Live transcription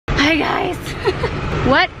Hi guys!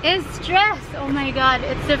 What is stress? Oh my god,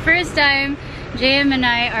 it's the first time JM and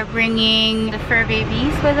I are bringing the fur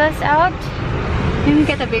babies with us out. Yung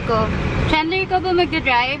katabi ko. Chandler, ikaw ba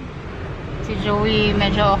magdadrive? Si Joey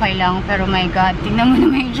medyo okay lang, pero my god, tingnan mo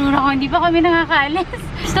naman yung jura ko, hindi pa kami nakakaalis.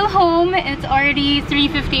 Still home, it's already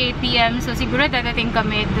 3:58 PM, so siguro dadating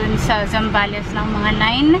kami dun sa Zambales ng mga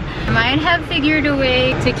 9. Might have figured a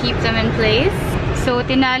way to keep them in place. So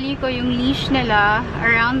tinali ko yung leash nila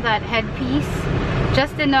around that headpiece,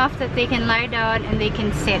 just enough that they can lie down and they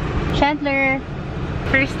can sit. Chandler,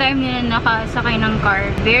 first time nila nakasakay ng car,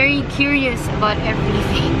 very curious about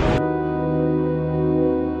everything.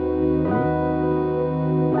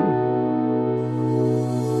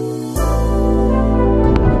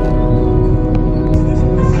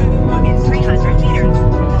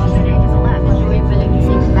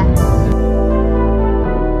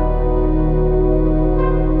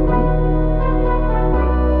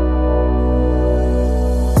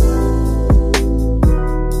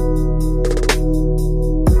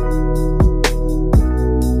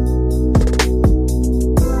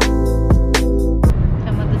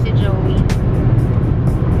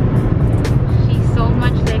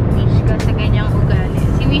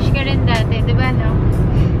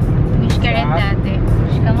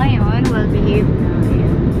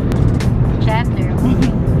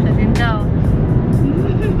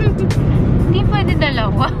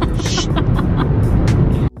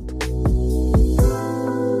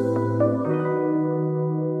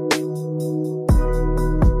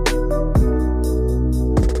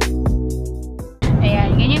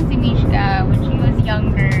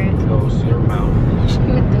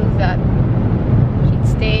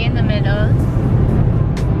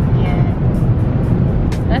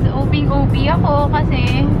 Ako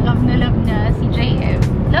kasi love na si JM.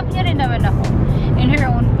 Love niya rin naman ako in her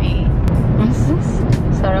own way.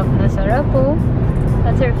 Sarap na sarap po.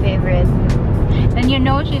 That's her favorite. And you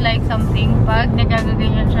know she likes something pag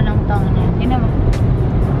nagagaganyan siya ng tongue niya. Hindi naman.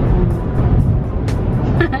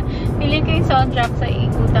 Feeling ko yung soundtrack sa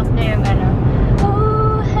ikutak niya yung ano.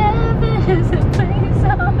 Oh, heaven is a place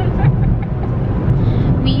on earth.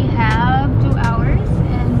 We have 2 hours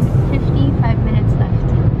and 55 minutes left.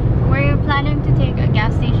 We're planning to take a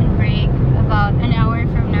gas station break about an hour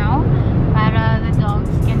from now para the dogs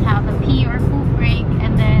can have a pee or poop break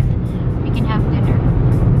and then we can have dinner.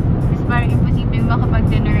 Kasi parang imposible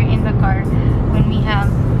makapag-dinner in the car when we have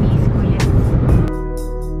these kuyas.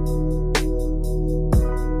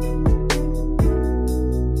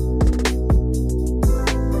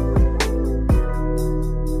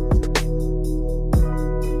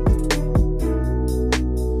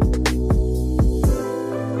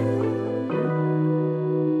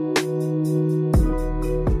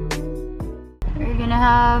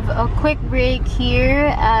 Have a quick break here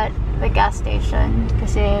at the gas station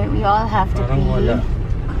kasi we all have to pee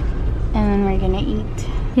and then we're gonna eat.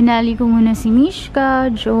 Hinali ko muna si Mishka,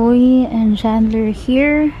 Joey, and Chandler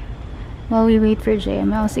here while we wait for JM.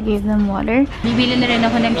 I also gave them water. Bibili na rin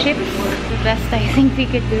ako ng chips. The best I think we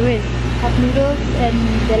could do is cup noodles and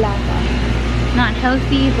delata. Not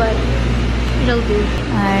healthy, but it'll do.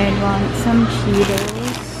 I want some Cheetos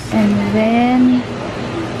and then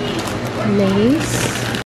Lace.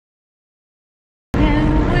 Can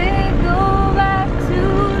we go back to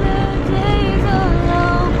the days of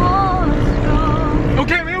love was strong?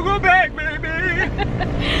 Okay, we'll go back, baby.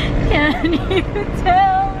 Can you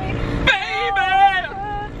tell me, baby,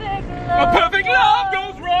 a perfect love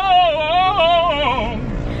goes wrong?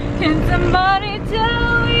 Can somebody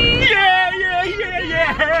tell me? Yeah.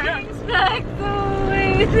 Things back the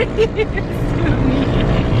way they used to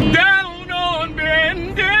be. Down on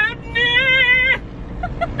bended knee.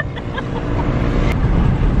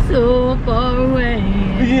 So far away.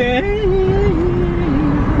 Yeah.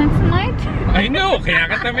 That's my turn. I know,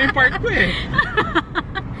 kaya kata may part ko eh.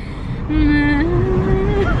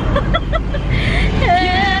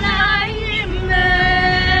 Can I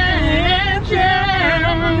imagine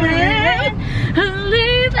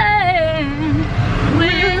living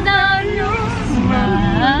without your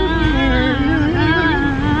smile?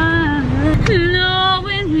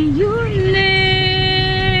 Knowing you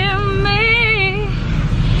near me,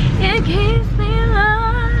 it keeps me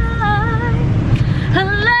alive,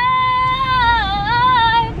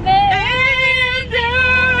 baby.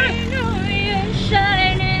 You're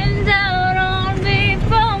shining down on me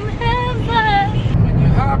for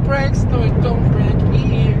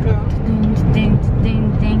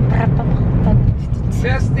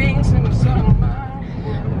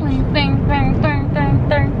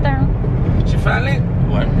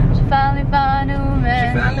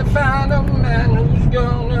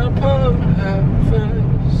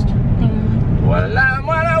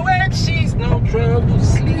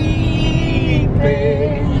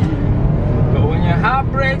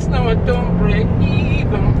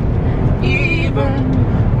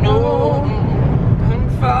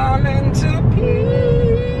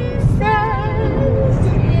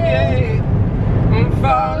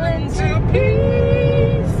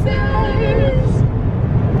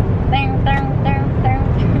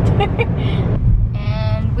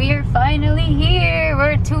finally here.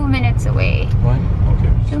 We're 2 minutes away. What?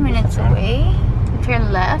 Okay. 2 minutes away. We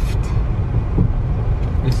turn left.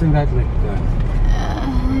 Isn't that like the...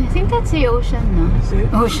 I think that's the ocean, no? Is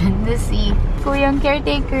it? Ocean, the sea. Kuyang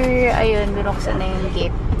caretaker, ayun, binuksan na yung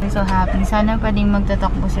gate. I'm so happy. Sana pwedeng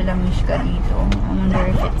magtatakbo sila Mishka dito. I wonder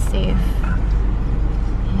if it's safe.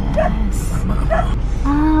 Yes.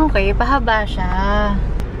 Ah, okay. Pahaba siya.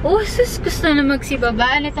 Oh, sus, gusto na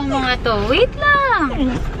magsibabaan itong mga to. Wait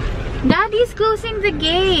lang! Daddy's closing the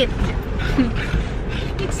gate.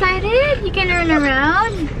 Excited? You can run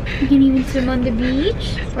around. You can even swim on the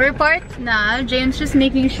beach. We're parked na. James just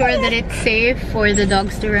making sure that it's safe for the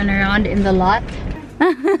dogs to run around in the lot.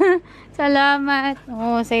 Salamat.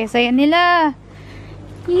 Oh, saya-saya nila.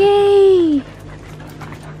 Yay!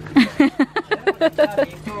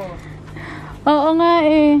 Oo nga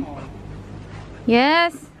eh.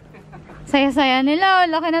 Yes. Saya-saya nila.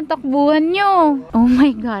 Laki ng takbuhan nyo. Oh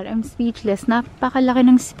my God, I'm speechless. Napakalaki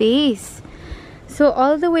ng space. So,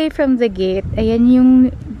 all the way from the gate, ayan yung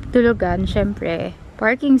tulugan, syempre.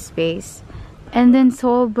 Parking space. And then,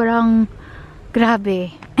 sobrang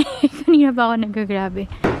grabe. Kanina pa ako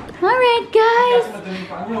nagkagrabe. Alright, guys!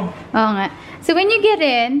 Oo nga. So, when you get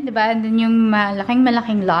in, diba, and then yung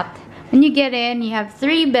malaking lot. When you get in, you have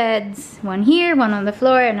 3 beds. One here, one on the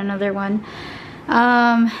floor, and another one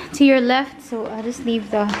to your left. So, I'll just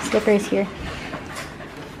leave the slippers here.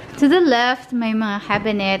 To the left, may mga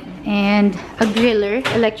cabinet and a griller,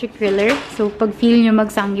 electric griller. So, pag feel nyo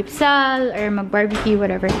magsanggipsal or mag-barbecue,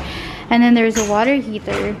 whatever. And then there's a water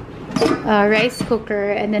heater, rice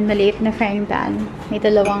cooker, and then maliit na frying pan. May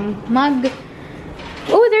dalawang mug.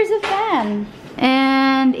 Oh, there's a fan!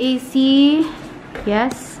 And AC,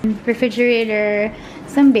 yes. Refrigerator,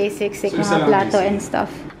 some basics like mga plato and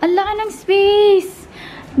stuff. Ang laki ng space!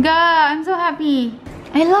 God, I'm so happy.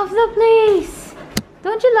 I love the place!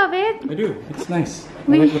 Don't you love it? I do. It's nice.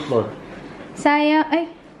 I like the floor. Sayang. Ay,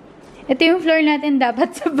 ito yung floor natin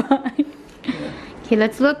dapat sa bahay. Okay,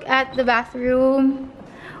 let's look at the bathroom.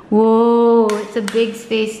 Whoa, it's a big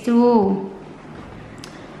space too.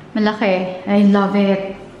 Malaki. I love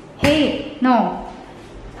it. Hey, no.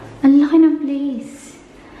 Ang laki ng place.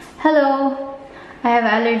 Hello. I have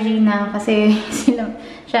allergy na kasi sila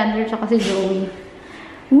Chandler tsaka si Joey.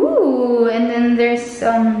 Ooh, and then there's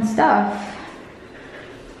some stuff.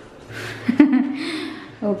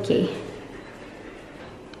 Okay.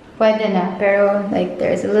 Pwede na, pero like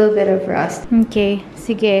there's a little bit of rust. Okay,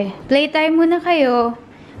 sige. Playtime muna kayo.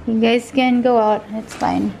 You guys can go out. It's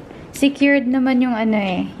fine. Secured naman yung ano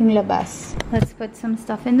eh, yung labas. Let's put some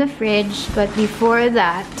stuff in the fridge, but before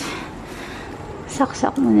that,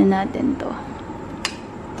 saksak muna natin to.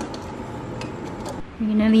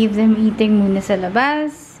 We're gonna leave them eating muna sa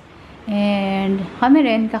labas. And kami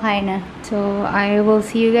rin, kakain na. So, I will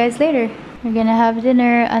see you guys later. We're gonna have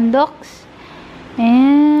dinner, undocs,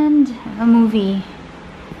 and a movie.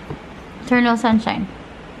 Eternal Sunshine.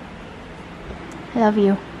 I love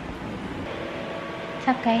you. What's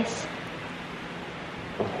up, guys?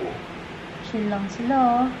 Chill lang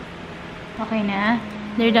sila. Okay na.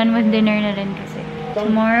 They're done with dinner na rin kasi.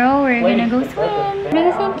 Tomorrow, we're gonna go swim. What are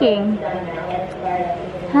you thinking?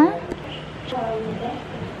 Huh?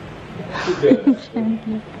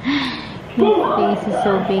 His face is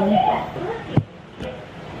so big.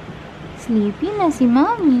 Sleepy na si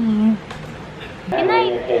Mommy. Good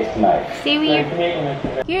night. Stay weird.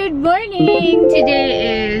 Good morning.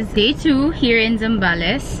 Today is day 2 here in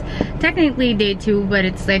Zambales. Technically day 2, but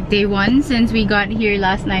it's like day 1 since we got here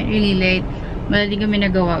last night really late. But hindi kami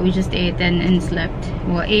nagawa. We just ate and slept.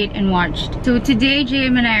 Well, ate and watched. So today,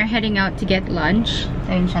 JM and I are heading out to get lunch.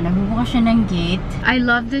 Ayun siya, nagbubukas siya ng gate. I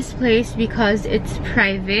love this place because it's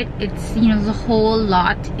private. It's, you know, the whole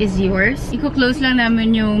lot is yours. Iko-close lang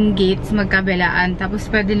namin yung gates magkabilaan. Tapos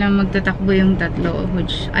pwede lang magtatakbo yung tatlo,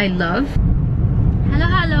 which I love. Hello,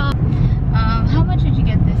 hello. How much did you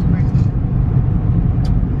get this for?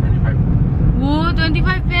 25. Whoa,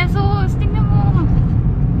 25 pesos. Tingnan mo.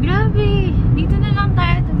 Grabe. Dito na lang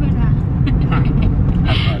tayo tumira.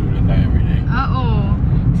 Every day. Oo.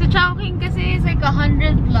 So Chowking kasi is like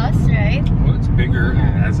 100 plus, right? Well, it's bigger and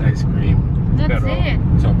it has ice cream. That's it.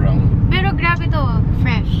 Sobrang. Pero grabe to.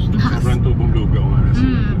 Fresh. Sobrang tubong lugaw nga.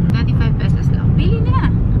 25 pesos lang. Bili na.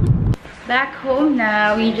 Back home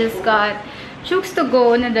na. We just got chooks to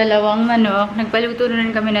go na 2 manok. Nagpaluto na rin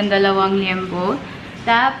kami ng 2 liempo.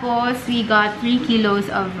 Tapos, we got 3 kilos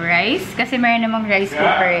of rice. Kasi mayroon namang rice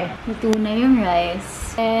cooker eh. Ito na yung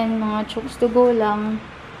rice. And mga chooks to go lang.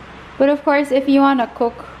 But of course, if you wanna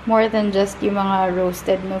cook more than just yung mga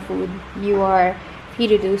roasted na food, you are free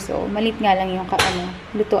to do so. Malit nga lang yung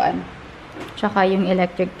lutuan. Tsaka yung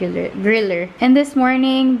electric griller. And this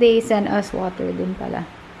morning, they sent us water din pala.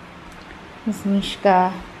 Miss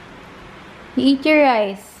Mishka. You eat your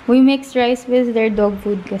rice. We mix rice with their dog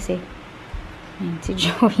food kasi. Ayan, si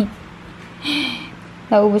Joey.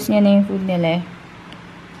 Naubos niya na yung food nila eh.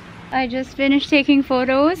 I just finished taking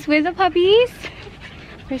photos with the puppies.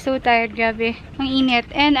 They're so tired, grabe. Ang init.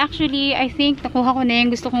 And actually, I think nakuha ko na yung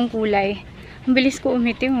gusto kong kulay. Ang bilis ko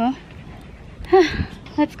umitim, oh.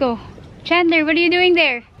 Let's go. Chandler, what are you doing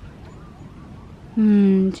there?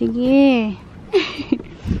 Sige.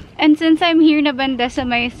 And since I'm here na banda sa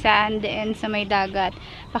may sand and sa may dagat,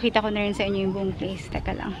 pakita ko na rin sa inyo yung buong place.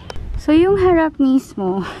 Teka lang. So, yung harap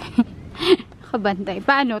mismo, kabantay.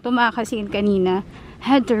 Paano? Tumakas yun kanina.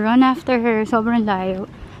 Had to run after her. Sobrang layo.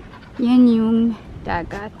 Yan yung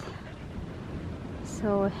dagat.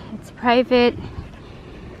 So, it's private.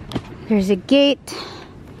 There's a gate.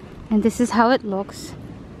 And this is how it looks.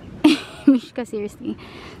 Mishka, seriously.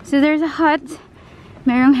 So there's a hut.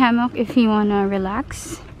 Merong hammock if you wanna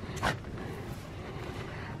relax.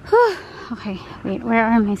 Okay, wait, where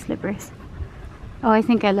are my slippers? Oh, I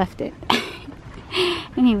think I left it.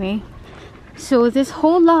 Anyway, so this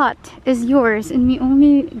whole lot is yours, and we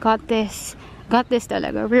only got this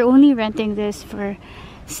talaga. We're only renting this for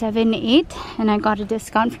 7-8, and I got a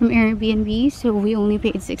discount from AIRBNB, so we only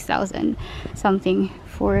paid 6,000 something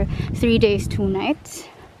for 3 days 2 nights.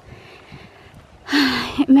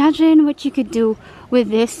 Imagine what you could do with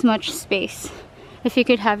this much space. If you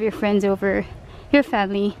could have your friends over, your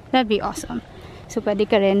family, that'd be awesome. So pwede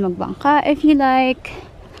ka rin magbangka if you like.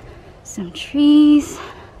 Some trees.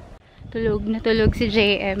 Tulog na tulog si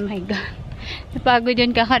JM, my god. Napagod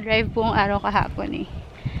yun, kaka-drive buong araw kahapon eh.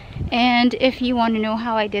 And if you want to know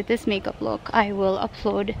how I did this makeup look, I will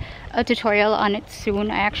upload a tutorial on it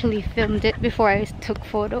soon. I actually filmed it before I took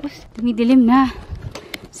photos. Dumidilim na.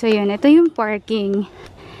 So yun, ito yung parking.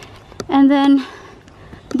 And then,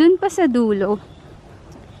 dun pa sa dulo.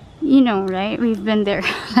 You know, right? We've been there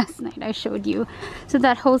last night. I showed you. So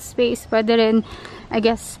that whole space, pwede rin, I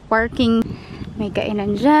guess, parking. May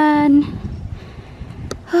kainan dyan.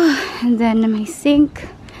 And then, may sink.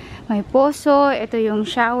 May poso. Ito yung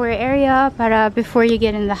shower area para before you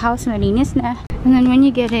get in the house, malinis na. And then when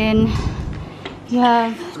you get in, you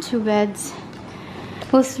have 2 beds.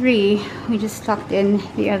 Well, 3. We just tucked in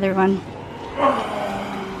the other one.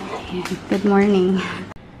 Yeah, good morning.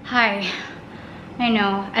 Hi. I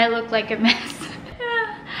know, I look like a mess.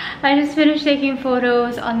 I just finished taking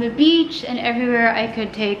photos on the beach and everywhere I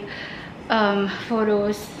could take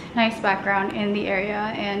photos. Nice background in the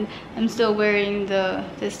area, and I'm still wearing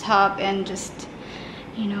this top and just,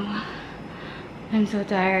 you know, I'm so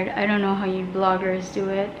tired. I don't know how you bloggers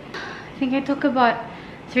do it. I think I took about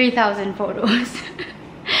 3,000 photos.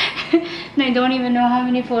 And I don't even know how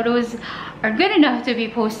many photos are good enough to be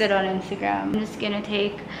posted on Instagram. I'm just gonna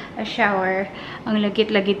take a shower. Ang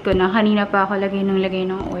lagit-lagit ko na. Kanina pa ako lagay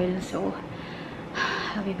ng oil, so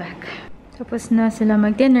I'll be back. Tapos na sila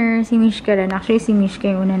mag-dinner. Si Mishka rin. Actually, si Mishka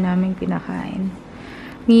yung una naming pinakain.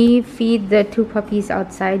 We feed the 2 puppies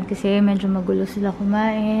outside kasi medyo magulo sila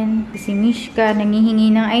kumain. Si Mishka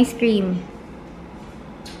nangihingi ng ice cream.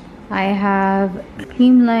 I have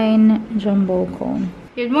creamline jumbo cone.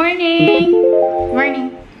 Good morning!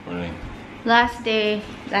 Morning! Morning. Last day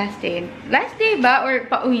ba? Or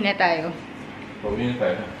pauwi na tayo? Pauwi na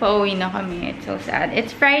tayo. Pauwi na kami. It's so sad.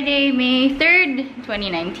 It's Friday, May 3rd,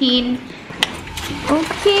 2019.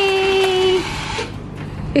 Okay!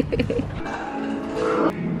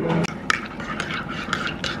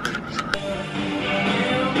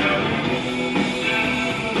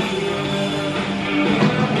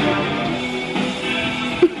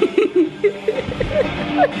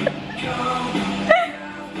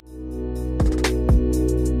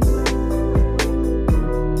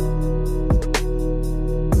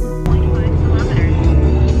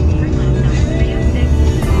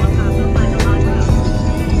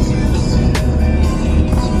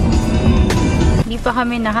 Pa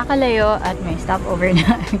kami nakakalayo at may stopover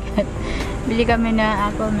na agad. Bili kami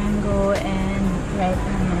na apple mango and ripe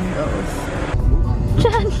mangoes.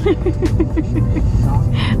 Chandler!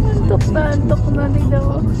 Antok na. Tignan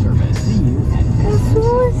mo.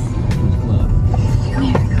 Asus!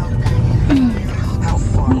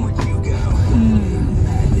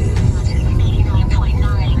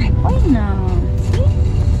 Why now?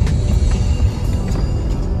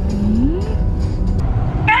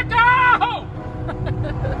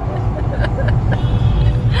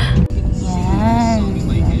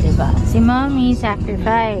 Si Mommy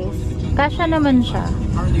sacrifice. Kasya naman siya.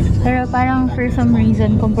 Pero parang for some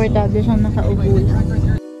reason, komportable siyang nakaupo lang.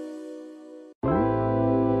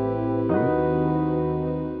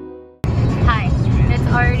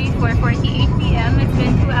 4:48 p.m. It's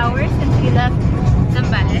been 2 hours since we left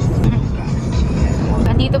Zambales.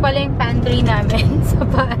 Andito pala yung pantry namin sa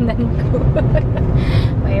paanan ko.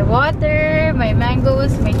 May water, may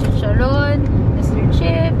mangoes, may chicharon, Mr.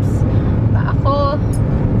 Chips, ako,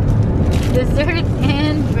 dessert,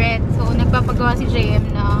 and bread. So, nagpapagawa si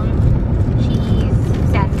JM ng cheese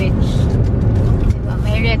sandwich. Diba?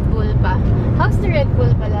 May Red Bull pa. How's the Red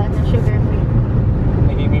Bull pala na sugar-free?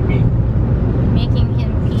 Making me pee. Making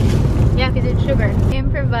him pee. Yeah, because it's sugar.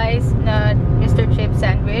 Improvised na Mr. Chip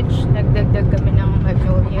sandwich. Nagdagdag kami ng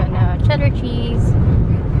magnolia na cheddar cheese.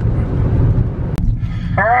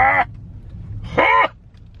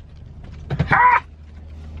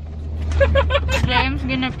 James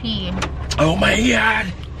gonna pee. Oh my God!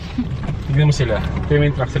 Tignan mo sila. Ito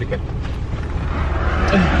yung truck sa likod.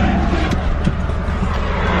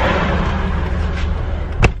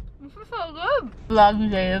 This is so good. Vlog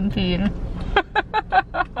James pee. What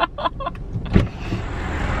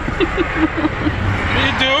are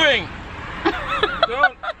you doing?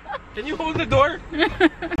 Don't. Can you hold the door?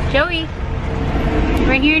 Joey,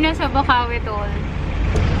 we're here na sa Bukawi Toll.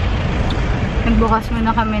 Nagbukas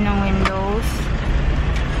muna kami ng windows.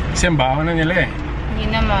 Kasi ang baho na nila eh.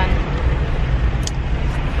 Hindi naman.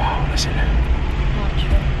 Baho na sila. Not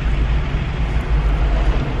sure.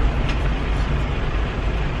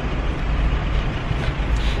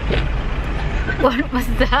 What was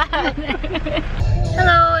that?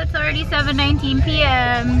 Hello, it's already 7:19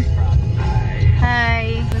 p.m.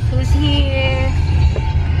 Hi, look who's here.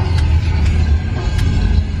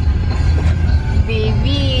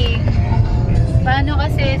 Baby. Paano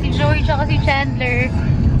kasi si Joey tsaka si Chandler,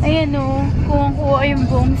 ayan o, kuha yung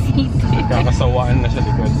buong seat. Kakasawaan na sa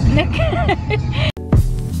likod.